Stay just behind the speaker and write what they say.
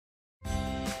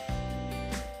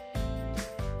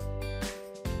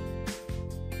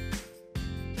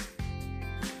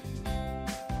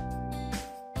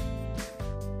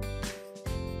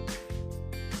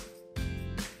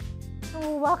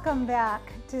Welcome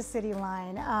back to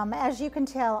Cityline. As you can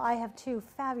tell, I have two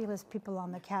fabulous people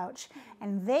on the couch,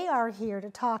 and they are here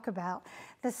to talk about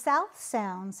the South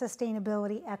Sound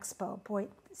Sustainability Expo. Boy,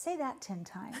 say that 10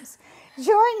 times.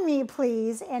 Join me,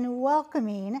 please, in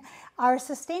welcoming our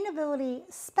sustainability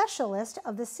specialist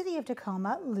of the city of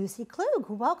Tacoma, Lucy Klug.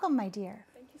 Welcome, my dear.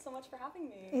 Thank you so much for having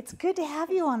me. It's good to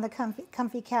have you on the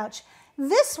comfy couch.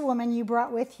 This woman you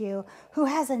brought with you, who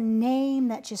has a name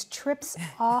that just trips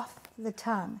off the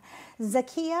tongue.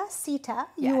 Zakia Sita,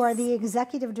 Yes. You are the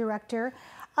executive director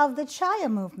of the Chaya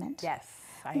movement. Yes,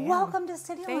 I am. Welcome to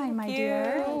Cityline, my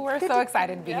dear. We're so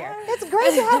excited to be here. It's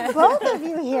great to have both of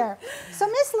you here. So,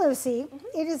 Miss Lucy,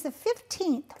 it is the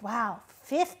 15th. Wow,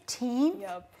 15th?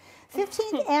 Yep.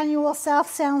 15th annual South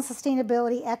Sound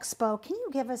Sustainability Expo. Can you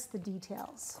give us the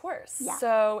details? Of course. Yeah.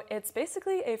 So it's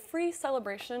basically a free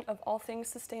celebration of all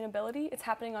things sustainability. It's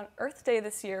happening on Earth Day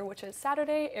this year, which is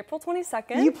Saturday, April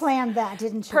 22nd. You planned that,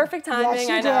 didn't you? Perfect timing, yes,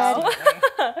 you I know.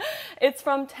 did. It's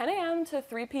from 10 a.m. to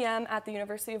 3 p.m. at the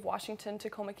University of Washington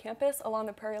Tacoma campus along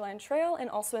the Prairie Line Trail and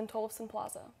also in Tollefson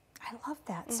Plaza. I love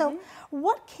that. So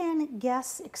what can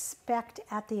guests expect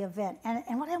at the event?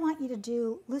 And what I want you to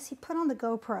do, Lucy, put on the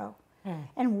GoPro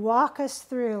and walk us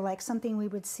through like something we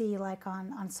would see like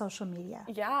on social media.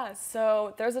 Yeah,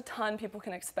 so there's a ton people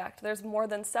can expect. There's more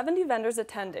than 70 vendors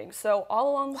attending. So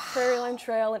all along the Prairie Line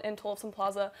Trail and in Tollefson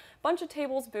Plaza, bunch of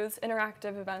tables, booths,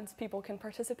 interactive events people can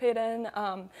participate in.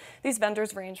 These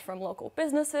vendors range from local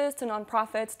businesses to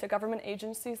nonprofits to government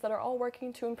agencies that are all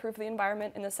working to improve the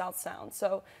environment in the South Sound.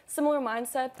 So similar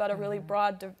mindset, but a really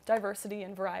broad diversity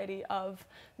and variety of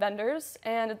vendors.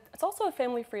 And it's also a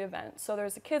family-free event. So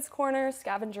there's a kids corner,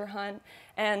 scavenger hunt,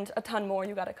 and a ton more.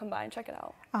 You got to come by and check it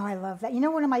out. Oh, I love that. You know,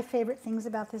 one of my favorite things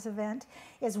about this event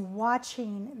is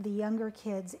watching the younger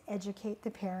kids educate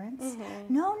the parents.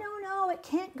 No, it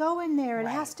can't go in there. It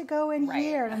has to go in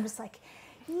here. And I'm just like,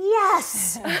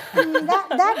 yes! I mean,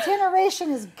 that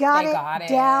generation has got it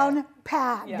down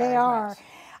pat. Yeah, they are. much.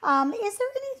 Is there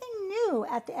anything new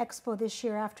at the Expo this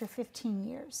year after 15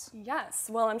 years? Yes,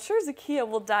 well, I'm sure Zakia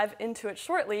will dive into it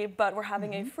shortly, but we're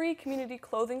having a free community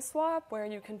clothing swap where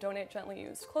you can donate gently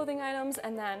used clothing items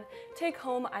and then take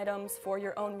home items for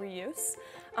your own reuse.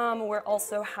 We're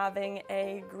also having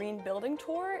a green building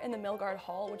tour in the Milgard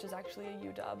Hall, which is actually a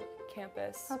UW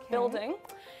campus building.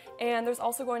 And there's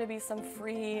also going to be some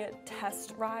free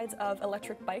test rides of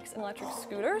electric bikes and electric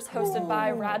scooters hosted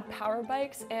by Rad Power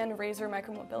Bikes and Razor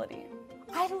Micromobility.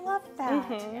 I love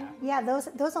that. Yeah,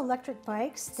 those electric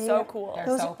bikes. So cool.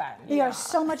 They're so fun. They are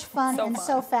so much fun and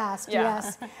so fast, Yeah.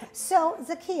 yes. So,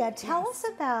 Zakia, tell us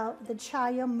about the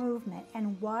Chaya movement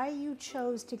and why you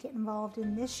chose to get involved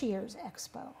in this year's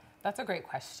Expo. That's a great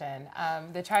question.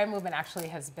 The Chaya movement actually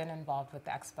has been involved with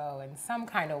the Expo in some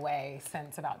kind of way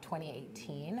since about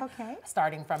 2018. Okay.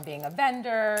 Starting from being a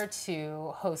vendor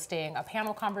to hosting a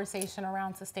panel conversation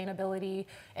around sustainability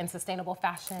and sustainable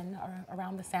fashion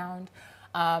around the Sound.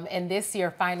 And this year,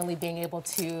 finally being able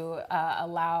to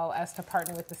allow us to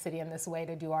partner with the city in this way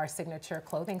to do our signature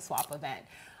clothing swap event,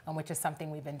 which is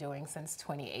something we've been doing since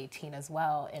 2018 as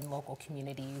well in local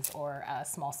communities or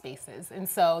small spaces. And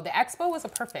so the Expo was a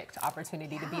perfect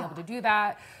opportunity to be able to do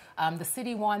that. The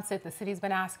city wants it. The city's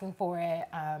been asking for it.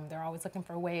 They're always looking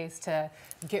for ways to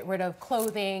get rid of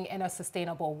clothing in a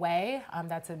sustainable way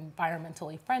that's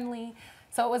environmentally friendly.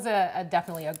 So it was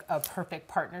definitely a perfect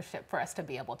partnership for us to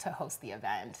be able to host the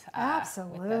event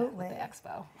with the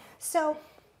Expo. So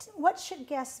what should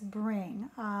guests bring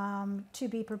to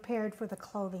be prepared for the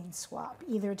clothing swap,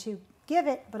 either to give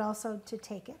it but also to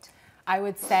take it? I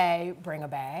would say bring a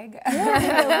bag.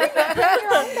 Yeah, bring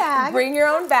your own bag. Bring your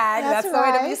own bag. That's the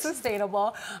way to be right.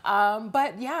 sustainable.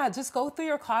 But yeah, just go through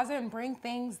your closet and bring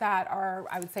things that are,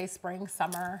 I would say, spring,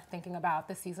 summer, thinking about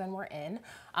the season we're in.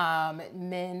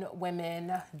 Men,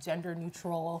 women, gender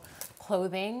neutral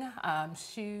clothing,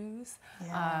 shoes.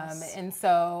 Yes. And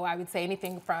so I would say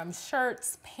anything from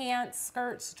shirts, pants,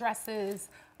 skirts, dresses,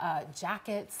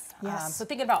 jackets. Yes. So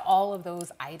thinking about all of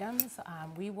those items,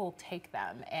 we will take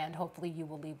them, and hopefully you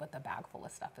will leave with a bag full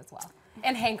of stuff as well.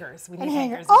 And hangers. We need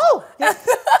hangers. Oh!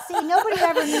 See, nobody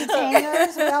ever needs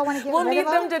hangers. We all want to get rid of them. We'll need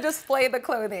them to display the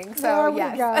clothing. So there we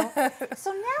yes. go.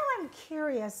 So now I'm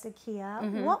curious,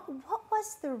 Zakia, what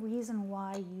was the reason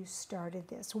why you started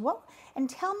this? And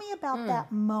tell me about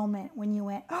that moment when you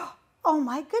went, oh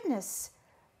my goodness,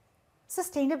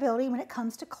 sustainability when it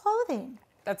comes to clothing.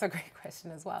 That's a great question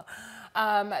as well.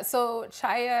 So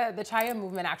the Chaya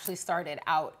movement actually started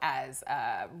out as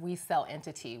a resale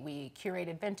entity. We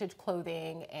curated vintage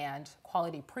clothing and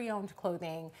quality pre-owned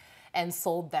clothing and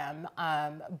sold them.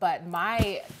 But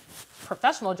my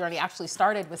professional journey actually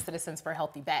started with Citizens for a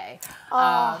Healthy Bay.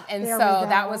 And so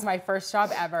that was my first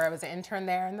job ever. I was an intern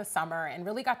there in the summer and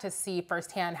really got to see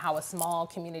firsthand how a small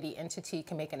community entity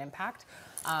can make an impact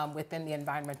within the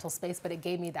environmental space, but it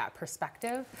gave me that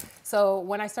perspective. So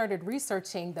when I started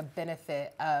researching the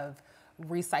benefit of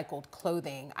recycled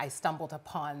clothing, I stumbled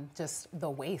upon just the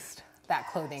waste that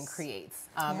clothing creates.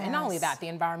 And not only that, the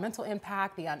environmental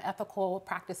impact, the unethical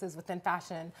practices within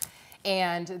fashion.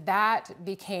 And that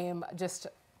became just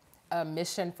a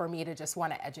mission for me to just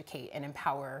want to educate and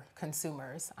empower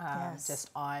consumers just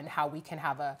on how we can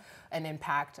have an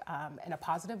impact in a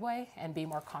positive way and be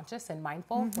more conscious and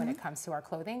mindful when it comes to our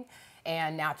clothing.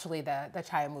 And naturally, the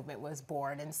Chaya movement was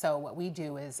born. And so what we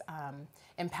do is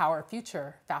empower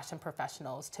future fashion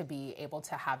professionals to be able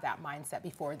to have that mindset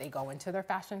before they go into their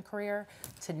fashion career,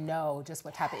 to know just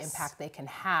what type of impact they can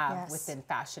have within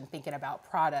fashion, thinking about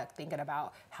product, thinking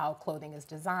about how clothing is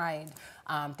designed,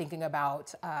 thinking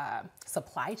about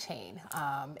supply chain,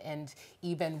 and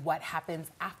even what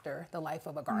happens after the life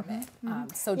of a garment.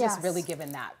 So just really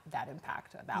giving that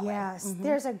impact that way. Yes,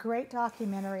 there's a great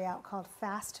documentary out called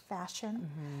Fast Fashion.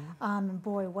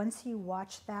 Boy, once you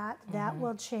watch that, that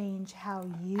will change how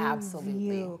you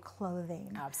view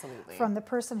clothing. Absolutely. From the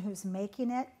person who's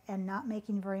making it and not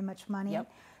making very much money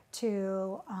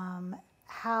to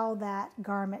how that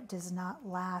garment does not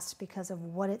last because of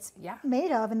what it's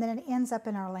made of, and then it ends up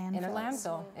in our landfills. In a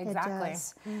landfill, exactly.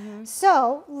 It does.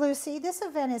 So, Lucy, this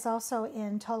event is also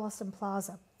in Tollefson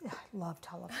Plaza. I love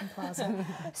Tollefson Plaza.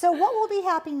 So what will be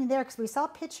happening there? Because we saw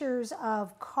pictures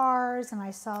of cars and I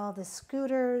saw the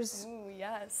scooters. Ooh,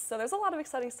 yes. So there's a lot of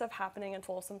exciting stuff happening in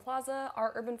Tollefson Plaza.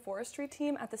 Our urban forestry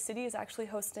team at the city is actually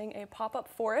hosting a pop-up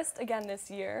forest again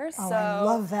this year. Oh, so, I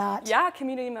love that. Yeah,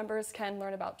 community members can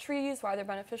learn about trees, why they're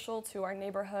beneficial to our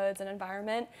neighborhoods and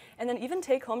environment, and then even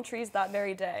take home trees that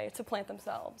very day to plant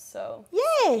themselves. So,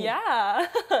 yay! Yeah.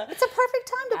 It's a perfect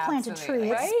time to plant a tree.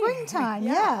 It's Right? springtime,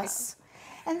 yes.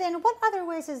 And then what other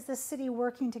ways is the city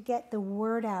working to get the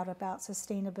word out about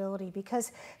sustainability?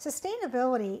 Because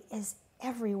sustainability is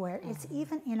everywhere. It's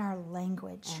even in our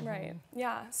language. Right.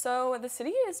 Yeah. So the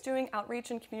city is doing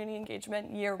outreach and community engagement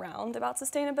year-round about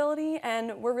sustainability,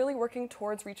 and we're really working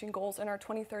towards reaching goals in our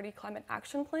 2030 Climate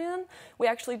Action Plan. We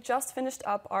actually just finished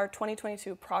up our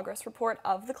 2022 progress report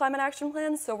of the Climate Action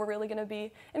Plan, so we're really going to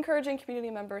be encouraging community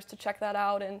members to check that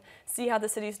out and see how the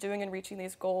city's doing in reaching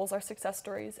these goals, our success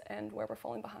stories, and where we're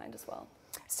falling behind as well.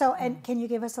 So, and can you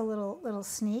give us a little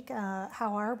sneak?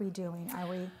 How are we doing? Are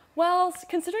we? Well,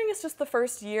 considering it's just the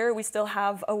first year, we still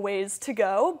have a ways to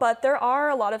go, but there are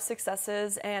a lot of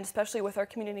successes, and especially with our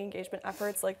community engagement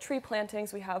efforts like tree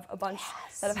plantings, we have a bunch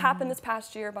that have happened this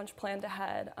past year, a bunch planned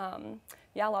ahead.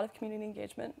 Yeah, a lot of community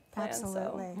engagement plans.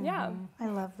 Absolutely. So, yeah. I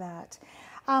love that.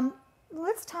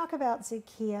 Let's talk about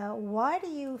Zakia. Why do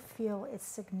you feel it's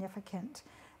significant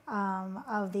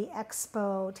of the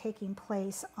expo taking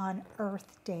place on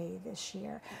Earth Day this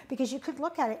year? Because you could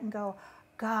look at it and go,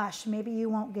 gosh, maybe you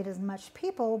won't get as much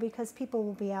people because people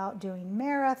will be out doing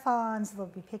marathons, they'll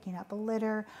be picking up a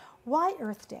litter. Why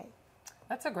Earth Day?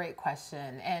 That's a great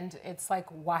question, and it's like,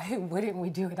 why wouldn't we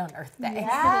do it on Earth Day?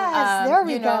 Yes, there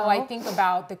we go. You know, I think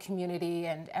about the community,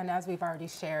 and as we've already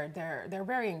shared, they're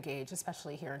very engaged,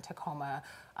 especially here in Tacoma,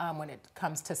 when it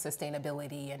comes to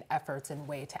sustainability and efforts and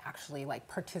way to actually like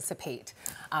participate.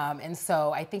 And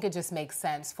so I think it just makes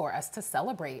sense for us to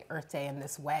celebrate Earth Day in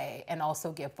this way, and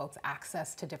also give folks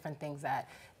access to different things that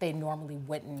they normally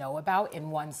wouldn't know about in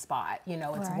one spot. You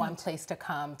know, it's one place to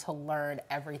come to learn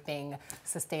everything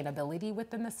sustainability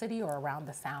within the city or around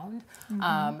the Sound.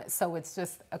 So it's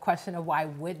just a question of why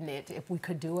wouldn't it, if we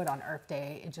could do it on Earth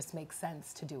Day, it just makes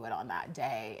sense to do it on that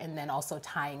day. And then also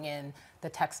tying in the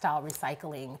textile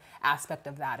recycling aspect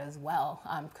of that as well,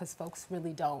 because folks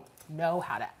really don't know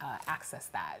how to access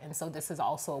that. And so this is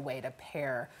also a way to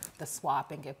pair the swap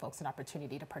and give folks an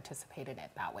opportunity to participate in it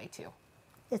that way too.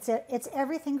 It's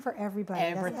everything for everybody.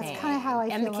 Everything. That's kind of how I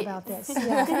And feel the about this.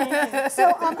 Yeah.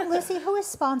 So, Lucy, who is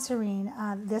sponsoring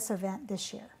this event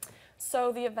this year?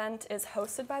 So the event is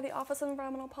hosted by the Office of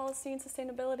Environmental Policy and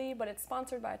Sustainability, but it's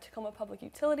sponsored by Tacoma Public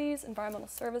Utilities, Environmental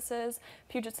Services,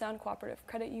 Puget Sound Cooperative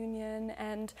Credit Union,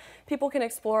 and people can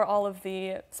explore all of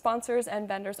the sponsors and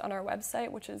vendors on our website,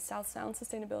 which is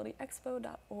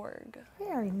southsoundsustainabilityexpo.org.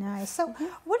 Very nice. So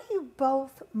what are you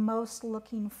both most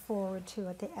looking forward to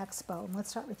at the expo? And let's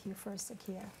start with you first,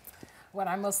 Zakia. What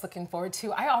I'm most looking forward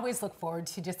to, I always look forward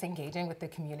to just engaging with the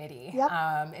community. Yep.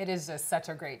 It is just such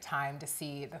a great time to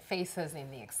see the faces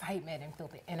and the excitement and feel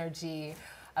the energy.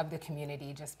 of the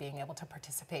community just being able to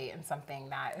participate in something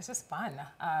that is just fun,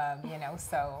 you know,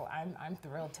 so I'm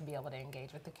thrilled to be able to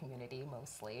engage with the community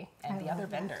mostly and the other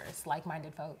vendors,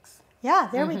 like-minded folks. Yeah,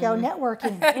 there we go,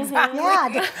 networking. Yeah,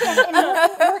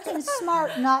 and working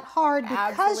smart, not hard,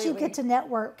 because you get to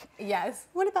network. Yes.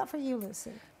 What about for you,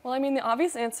 Lucy? Well, I mean, the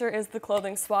obvious answer is the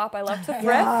clothing swap. I love to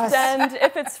thrift, and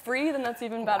if it's free, then that's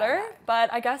even better.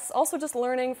 But I guess also just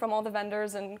learning from all the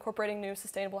vendors and incorporating new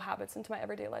sustainable habits into my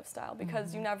everyday lifestyle,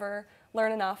 because you never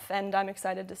learn enough, and I'm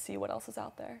excited to see what else is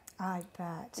out there. I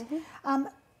bet.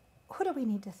 Who do we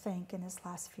need to thank in this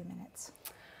last few minutes?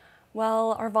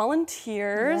 Well, our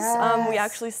volunteers, Yes. we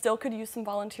actually still could use some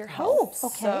volunteer help. Oh,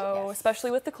 okay. So,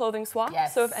 especially with the clothing swap.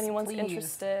 Yes, So if anyone's please.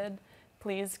 interested,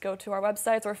 please go to our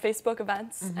websites or Facebook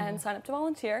events and sign up to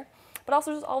volunteer. But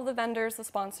also just all of the vendors, the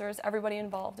sponsors, everybody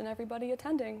involved and everybody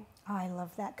attending. I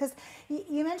love that, because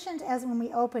you mentioned as when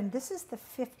we opened, this is the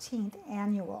 15th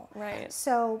annual. Right.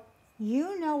 So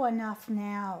you know enough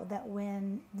now that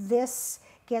when this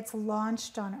gets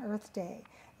launched on Earth Day,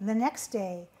 the next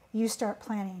day you start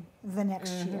planning the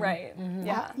next year. Right.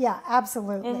 Yeah. Yeah,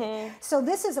 absolutely. So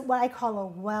this is what I call a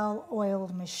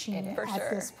well-oiled machine For at sure.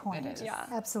 this point. It is. Yeah.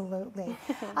 Absolutely.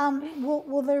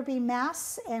 Will there be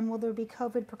masks and will there be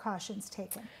COVID precautions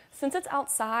taken? Since it's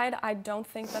outside, I don't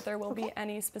think that there will be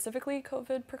any specifically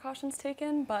COVID precautions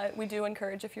taken, but we do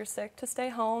encourage, if you're sick, to stay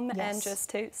home and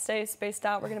just stay spaced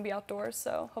out. We're going to be outdoors,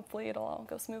 so hopefully it'll all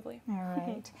go smoothly. All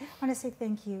right. I want to say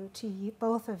thank you to you,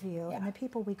 both of you, and the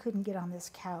people we couldn't get on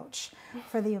this couch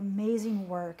for the amazing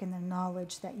work and the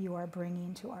knowledge that you are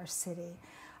bringing to our city.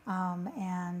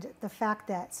 And the fact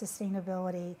that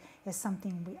sustainability is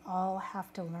something we all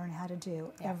have to learn how to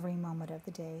do every moment of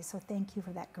the day. So thank you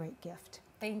for that great gift.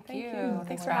 Thank Thank you. you.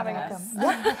 Thanks for having us.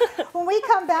 When we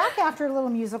come back after a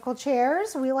little musical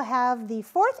chairs, we will have the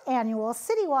 4th annual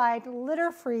citywide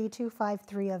litter-free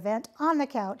 253 event on the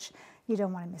couch. You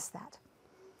don't want to miss that.